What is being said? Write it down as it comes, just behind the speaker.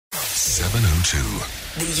702.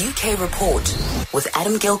 The UK Report with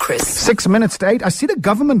Adam Gilchrist. 6 minutes to 8. I see the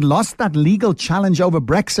government lost that legal challenge over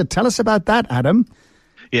Brexit. Tell us about that, Adam.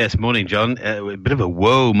 Yes, morning, John. A bit of a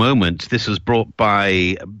whoa moment. This was brought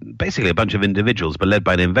by basically a bunch of individuals, but led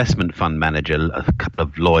by an investment fund manager, a couple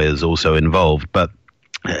of lawyers also involved. But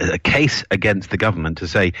a case against the government to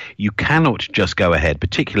say you cannot just go ahead,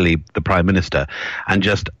 particularly the Prime Minister, and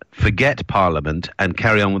just forget Parliament and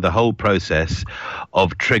carry on with the whole process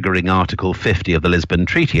of triggering Article 50 of the Lisbon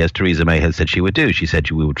Treaty, as Theresa May has said she would do. She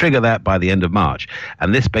said we will trigger that by the end of March.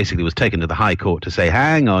 And this basically was taken to the High Court to say,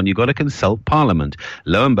 hang on, you've got to consult Parliament.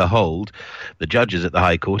 Lo and behold, the judges at the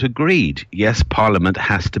High Court agreed. Yes, Parliament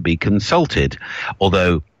has to be consulted,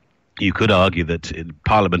 although you could argue that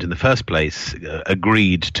Parliament in the first place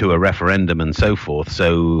agreed to a referendum and so forth,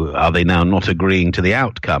 so are they now not agreeing to the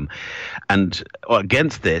outcome? And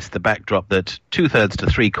against this, the backdrop that 2/3 to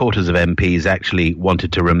 3/4 of MPs actually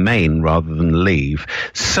wanted to remain rather than leave.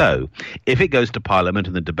 So if it goes to Parliament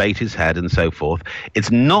and the debate is had and so forth, it's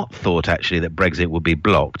not thought actually that Brexit will be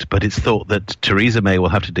blocked, but it's thought that Theresa May will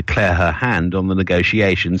have to declare her hand on the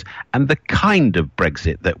negotiations and the kind of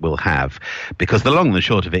Brexit that we'll have. Because the long and the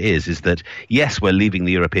short of it is that, yes, we're leaving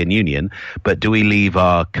the European Union, but do we leave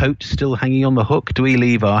our coat still hanging on the hook? Do we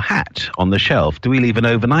leave our hat on the shelf? Do we leave an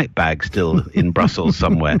overnight bag still in Brussels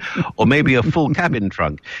somewhere? Or maybe a full cabin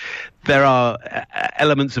trunk? There are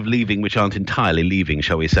elements of leaving which aren't entirely leaving,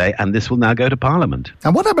 shall we say, and this will now go to Parliament.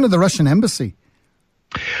 And what happened to the Russian embassy?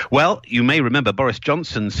 Well, you may remember Boris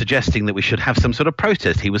Johnson suggesting that we should have some sort of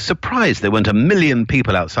protest. He was surprised there weren't 1 million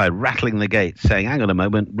people outside rattling the gates saying, hang on a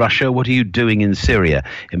moment, Russia, what are you doing in Syria?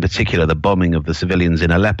 In particular, the bombing of the civilians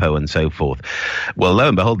in Aleppo and so forth. Well, lo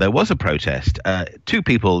and behold, there was a protest. 2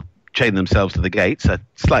 people chained themselves to the gates,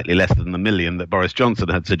 slightly less than the 1 million that Boris Johnson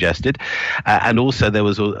had suggested. And also there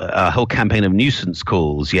was a whole campaign of nuisance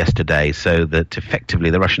calls yesterday, so that effectively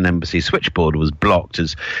the Russian embassy switchboard was blocked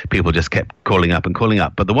as people just kept calling up and calling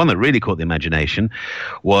up. But the one that really caught the imagination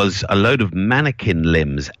was a load of mannequin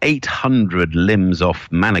limbs. 800 limbs off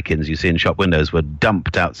mannequins you see in shop windows were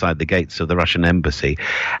dumped outside the gates of the Russian embassy.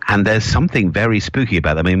 And there's something very spooky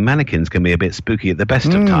about them. I mean, mannequins can be a bit spooky at the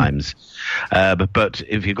best of times. But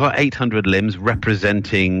if you've got 800 limbs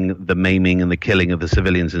representing the maiming and the killing of the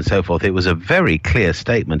civilians and so forth, it was a very clear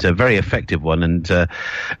statement, a very effective one,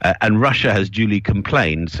 and Russia has duly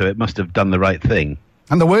complained, so it must have done the right thing.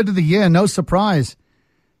 And the word of the year, no surprise.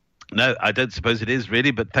 No, I don't suppose it is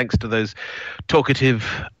really, but thanks to those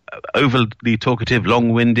overly talkative,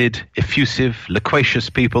 long-winded, effusive, loquacious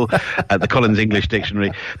people at the Collins English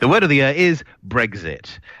Dictionary, the word of the year is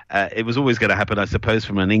Brexit. It was always going to happen, I suppose,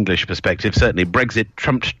 from an English perspective. Certainly, Brexit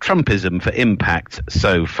trumped Trumpism for impact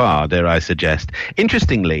so far, dare I suggest.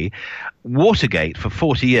 Interestingly, Watergate for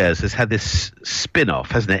 40 years has had this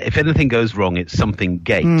spin-off, hasn't it? If anything goes wrong, it's something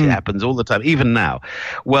gate. It happens all the time, even now.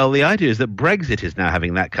 Well, the idea is that Brexit is now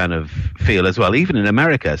having that kind of feel as well, even in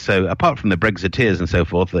America. So apart from the Brexiteers and so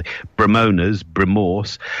forth, the Bremonas,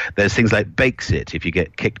 Bremorse, there's things like Bakes-It, if you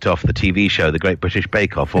get kicked off the TV show, The Great British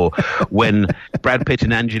Bake Off, or when Brad Pitt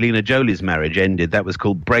and Angelina Jolie's marriage ended, that was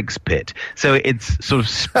called Brexpit. So it's sort of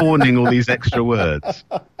spawning all these extra words.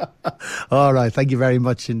 All right, thank you very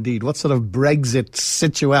much indeed. What sort of Brexit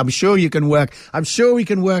situation? I'm sure we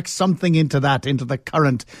can work something into the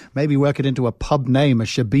current, maybe work it into a pub name, a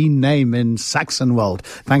shebeen name in Saxonwold.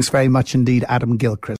 Thanks very much indeed, Adam Gilchrist.